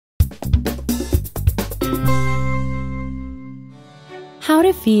How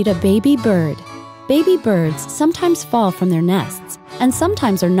to feed a baby bird. Baby birds sometimes fall from their nests and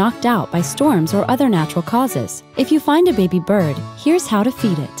sometimes are knocked out by storms or other natural causes. If you find a baby bird, here's how to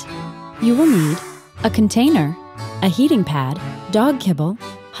feed it. You will need a container, a heating pad, dog kibble,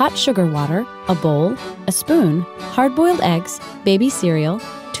 hot sugar water, a bowl, a spoon, hard-boiled eggs, baby cereal,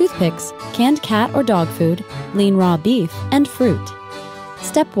 toothpicks, canned cat or dog food, lean raw beef, and fruit.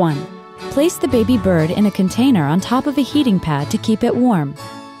 Step 1. Place the baby bird in a container on top of a heating pad to keep it warm.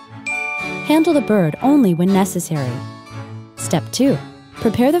 Handle the bird only when necessary. Step 2.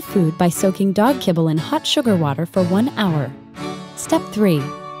 Prepare the food by soaking dog kibble in hot sugar water for 1 hour. Step 3.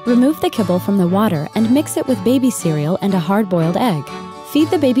 Remove the kibble from the water and mix it with baby cereal and a hard-boiled egg. Feed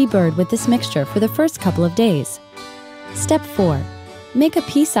the baby bird with this mixture for the first couple of days. Step 4. Make a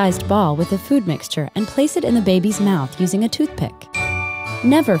pea-sized ball with the food mixture and place it in the baby's mouth using a toothpick.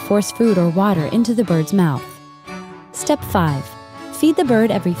 Never force food or water into the bird's mouth. Step 5. Feed the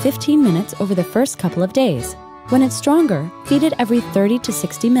bird every 15 minutes over the first couple of days. When it's stronger, feed it every 30 to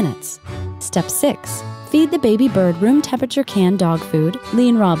 60 minutes. Step 6. Feed the baby bird room temperature canned dog food,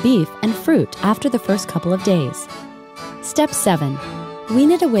 lean raw beef, and fruit after the first couple of days. Step 7. Wean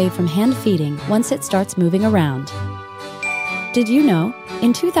it away from hand feeding once it starts moving around. Did you know?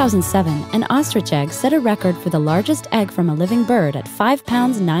 In 2007, an ostrich egg set a record for the largest egg from a living bird at 5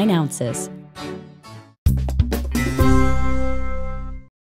 pounds 9 ounces.